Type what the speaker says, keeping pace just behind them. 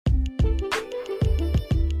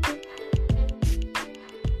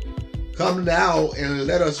Come now and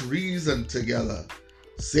let us reason together,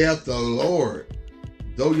 saith the Lord.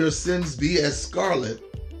 Though your sins be as scarlet,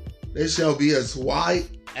 they shall be as white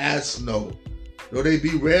as snow. Though they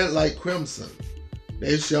be red like crimson,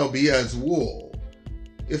 they shall be as wool.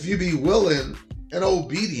 If you be willing and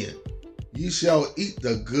obedient, ye shall eat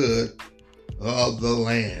the good of the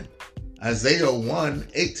land. Isaiah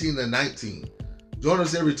 1:18-19. Join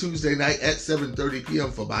us every Tuesday night at 7:30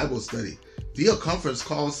 p.m. for Bible study via conference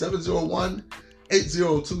call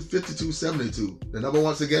 701-802-5272. The number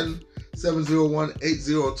once again,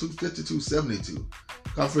 701-802-5272.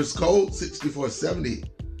 Conference code 6470.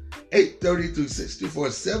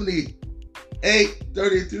 833-6470.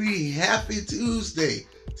 833. Happy Tuesday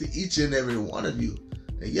to each and every one of you.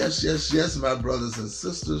 And yes, my brothers and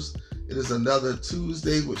sisters, it is another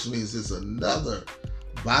Tuesday, which means it's another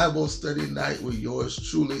Bible study night with yours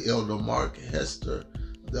truly, Elder Mark Hester,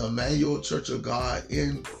 the Emmanuel Church of God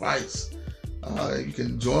in Christ. You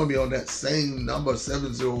can join me on that same number,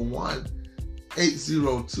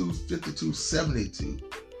 701-802-5272.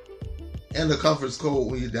 And the conference code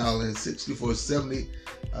when you dial in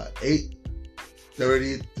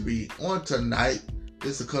 6470-833. On tonight,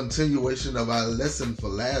 it's a continuation of our lesson for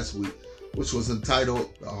last week, which was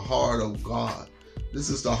entitled The Heart of God. This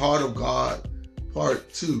is The Heart of God, Part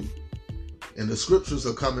 2. And the scriptures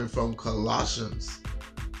are coming from Colossians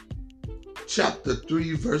chapter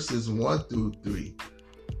 3, verses 1-3.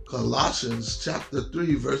 Colossians chapter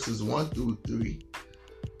 3, verses 1-3.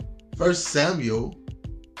 1 Samuel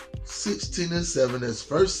 16-7. That's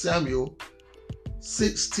 1 Samuel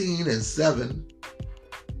 16-7.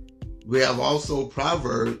 We have also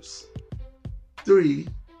Proverbs 3,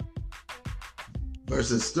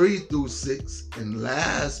 verses 3-6. And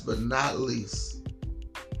last but not least,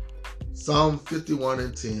 Psalm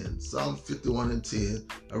 51-10. Psalm 51-10.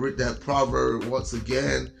 I read that proverb once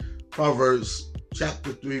again. Proverbs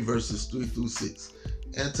chapter 3, verses 3-6.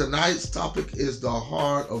 And tonight's topic is the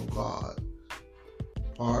heart of God,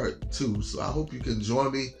 part 2. So I hope you can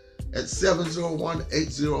join me at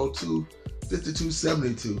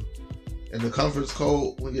 701-802-5272. And the conference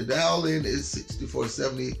code when you dial in is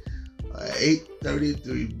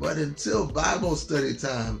 6470-833. But until Bible study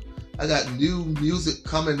time, I got new music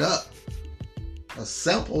coming up. A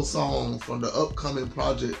sample song from the upcoming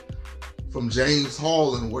project from James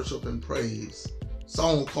Hall in Worship and Praise.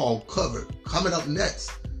 Song called Covered. Coming up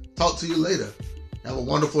next. Talk to you later. Have a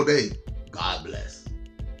wonderful day. God bless.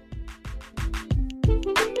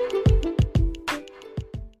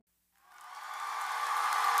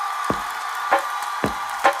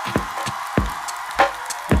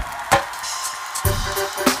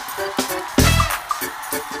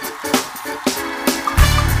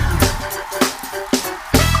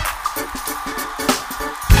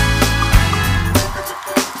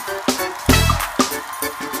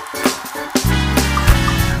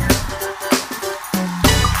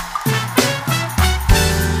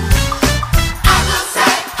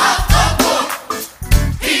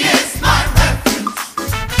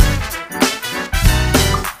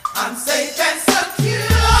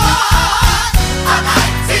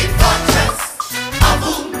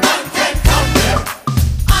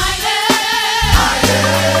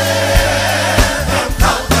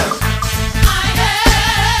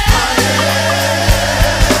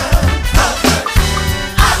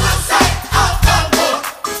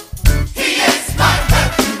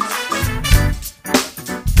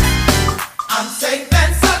 I'm safe.